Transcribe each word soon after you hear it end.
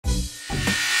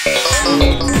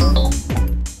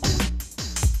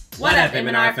up,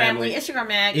 M&R family? It's your girl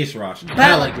Mag. It's Rosh.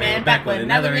 But look, man, back with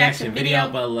another reaction video.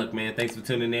 But look, man, thanks for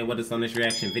tuning in with us on this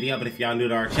reaction video. But if y'all new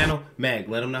to our channel, Mag,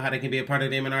 let them know how they can be a part of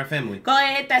the M&R family. Go ahead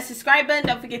and hit that subscribe button.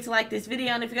 Don't forget to like this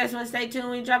video. And if you guys want to stay tuned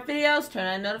when we drop videos, turn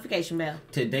on the notification bell.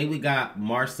 Today we got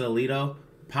Marcelito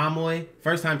Pomoy.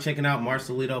 First time checking out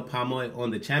Marcelito Pomoy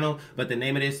on the channel, but the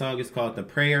name of this song is called The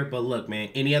Prayer. But look, man,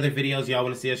 any other videos y'all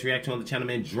want to see us react to on the channel,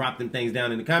 man, drop them things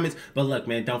down in the comments. But look,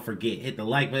 man, don't forget, hit the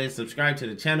like button, subscribe to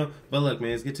the channel. But look,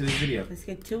 man, let's get to this video. Let's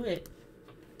get to it.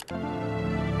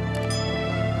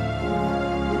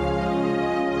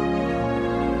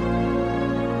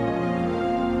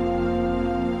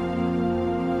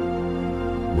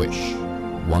 Wish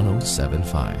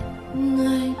 1075.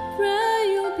 I pray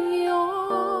you'll be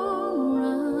alright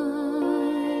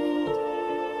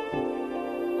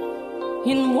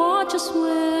and watch us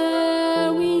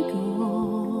where we go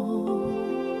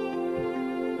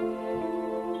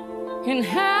and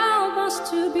help us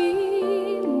to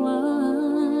be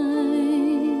wise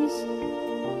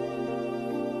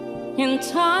in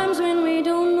times when we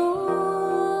don't know.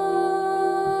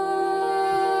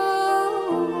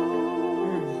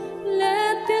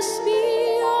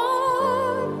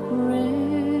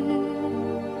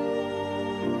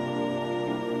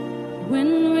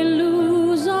 When we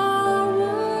lose our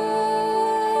way,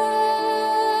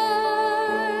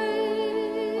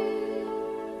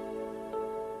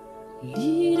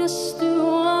 lead us to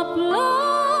a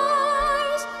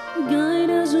place, guide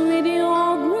us with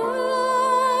your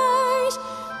grace,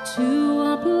 to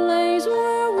a place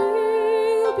where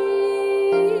we'll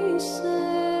be safe.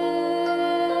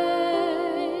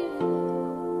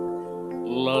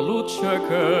 La luce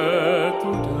che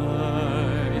tu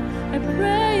dai, I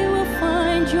pray we'll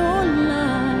find your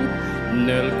light,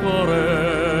 nel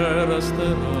cuore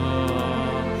resterà,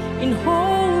 in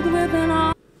hold within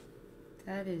our.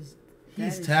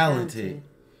 He's talented.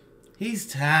 He's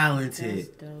talented.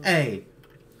 Hey,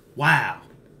 wow.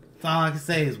 That's all I can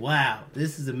say is wow.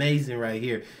 This is amazing right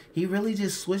here. He really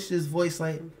just switched his voice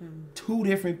like two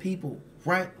different people,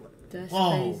 right? That's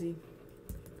whoa. crazy.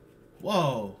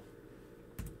 Whoa.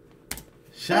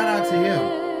 Shout out to him.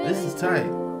 This is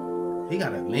tight. He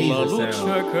got an amazing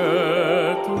sound.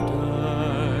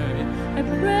 I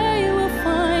pray you will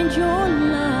find your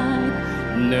light,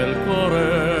 nel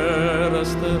cuore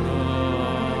resterà,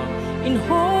 in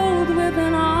hold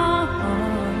within our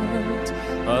heart,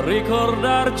 a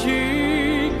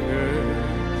ricordarci che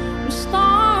the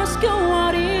stars go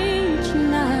out each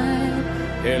night.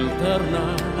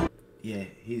 Eterna. Yeah,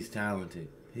 he's talented.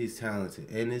 He's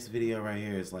talented. And this video right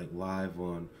here is like live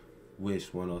on Wish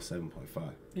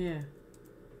 107.5. Yeah.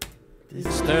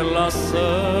 Stella se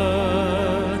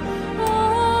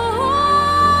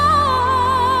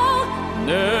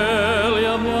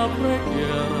nella mia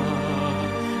preghiera,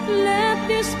 let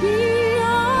this be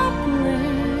our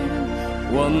prayer.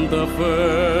 Quanta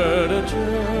fede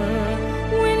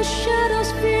c'è when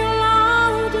shadows fill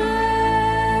our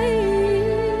day.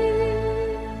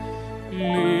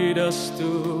 Lead us to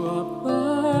a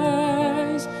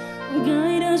place,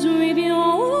 guide us with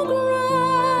your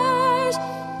grace.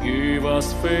 Give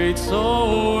us faith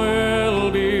so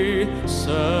we'll be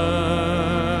saved.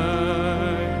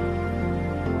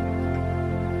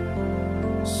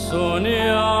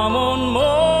 Sogniamo un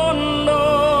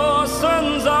mondo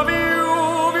senza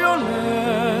più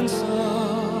violenza,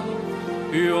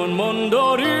 un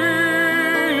mondo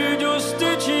di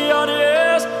giustizia,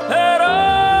 di speranza.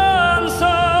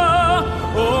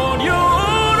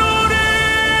 Ognuno di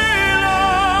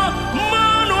la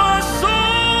mano a sua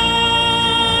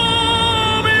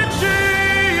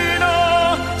vicina,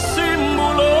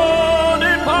 simbolo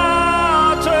di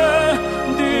pace,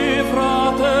 di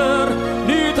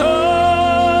fraternità.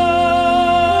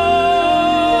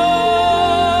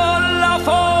 La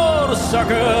forza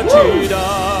che ci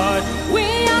dai, We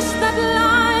ask that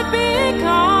life be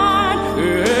kind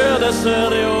ed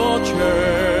essere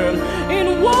ocean,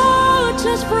 in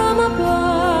waters from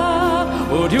above.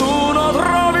 ognuno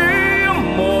trovi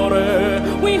amore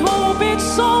We hope it's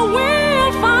so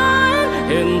we'll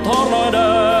find intorno e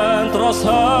dentro sé.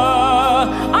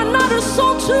 another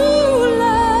soul to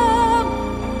love.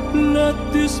 Let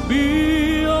this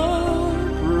be our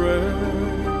prayer,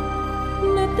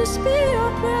 Let this be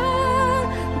our prayer,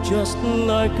 just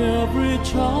like every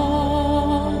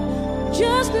child,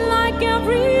 just like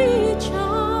every child.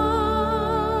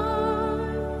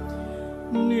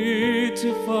 need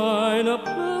to find a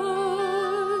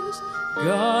place,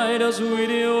 guide us with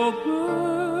your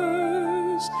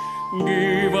grace,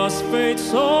 give us faith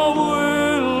so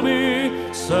we'll be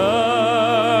saved.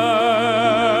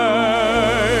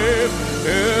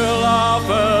 E la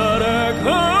fede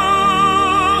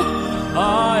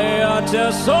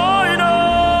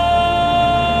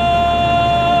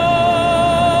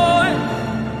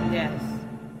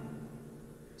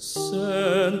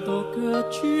Sento che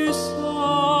ci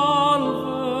salva.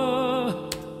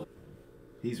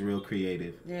 He's real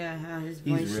creative. Yeah, how his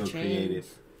voice He's real changed. creative.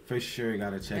 For sure,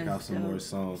 gotta check out some more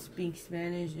songs. Speak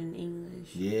Spanish and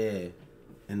English. Yeah.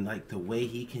 And like the way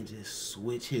he can just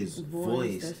switch his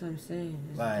voice. That's what I'm saying.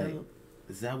 It's Like, dope.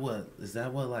 is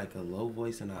that what like a low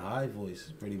voice and a high voice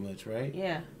is pretty much, right?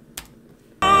 Yeah.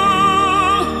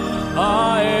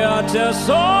 Ai até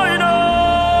sonho.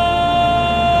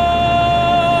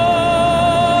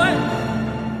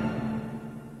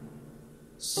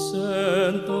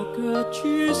 Sento che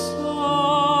ci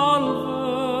salva.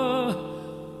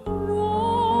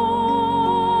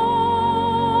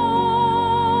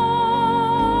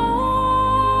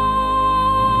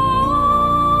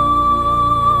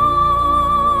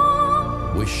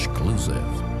 Wish exclusive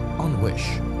on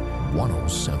Wish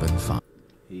 1075.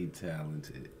 He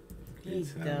talented.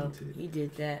 He's dope. talented. He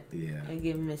did that. Yeah. And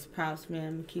give him his props,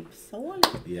 man. Keep it sewing.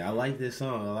 Yeah, I like this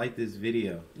song. I like this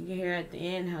video. You can hear at the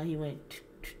end how he went.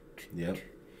 Yep.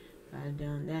 Right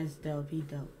down. That's dope. He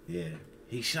dope. Yeah.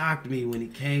 He shocked me when he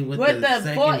came with With the the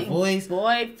second voice.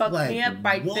 Boy, fucked Like, me up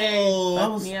right whoa, there. I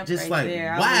Fucked was me up just right like,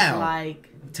 there. wow. I was like,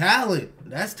 Talent.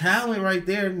 That's talent right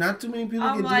there. Not too many people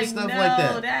I'm can like, do stuff no, like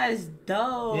that. that's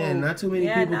dope. Yeah, not too many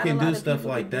people not can a lot do of stuff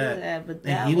people like can do that. But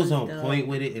And he was on dope. point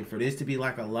with it, and for this to be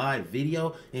like a live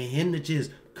video, and him to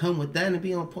just come with that and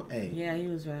be on point. Hey, Yeah, he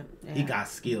was right. Yeah. he got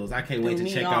skills. I can't wait Threw to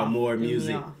me check off. out more Threw me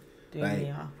music. off. Threw Like,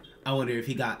 me off. I wonder if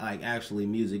he got like actually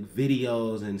music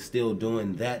videos and still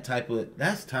doing that type of.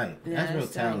 That's tight. Yeah, that's real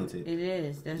tight. talented. It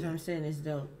is. That's what I'm saying. It's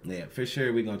dope. Yeah, for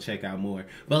sure we're gonna check out more.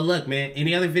 But look, man,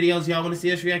 any other videos y'all want to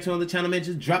see us react to on the channel, man,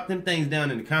 just drop them things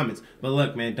down in the comments. But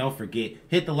look, man, don't forget,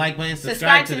 hit the like button,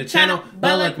 subscribe to the channel.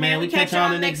 But look, man, we catch y'all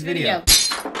in the next video.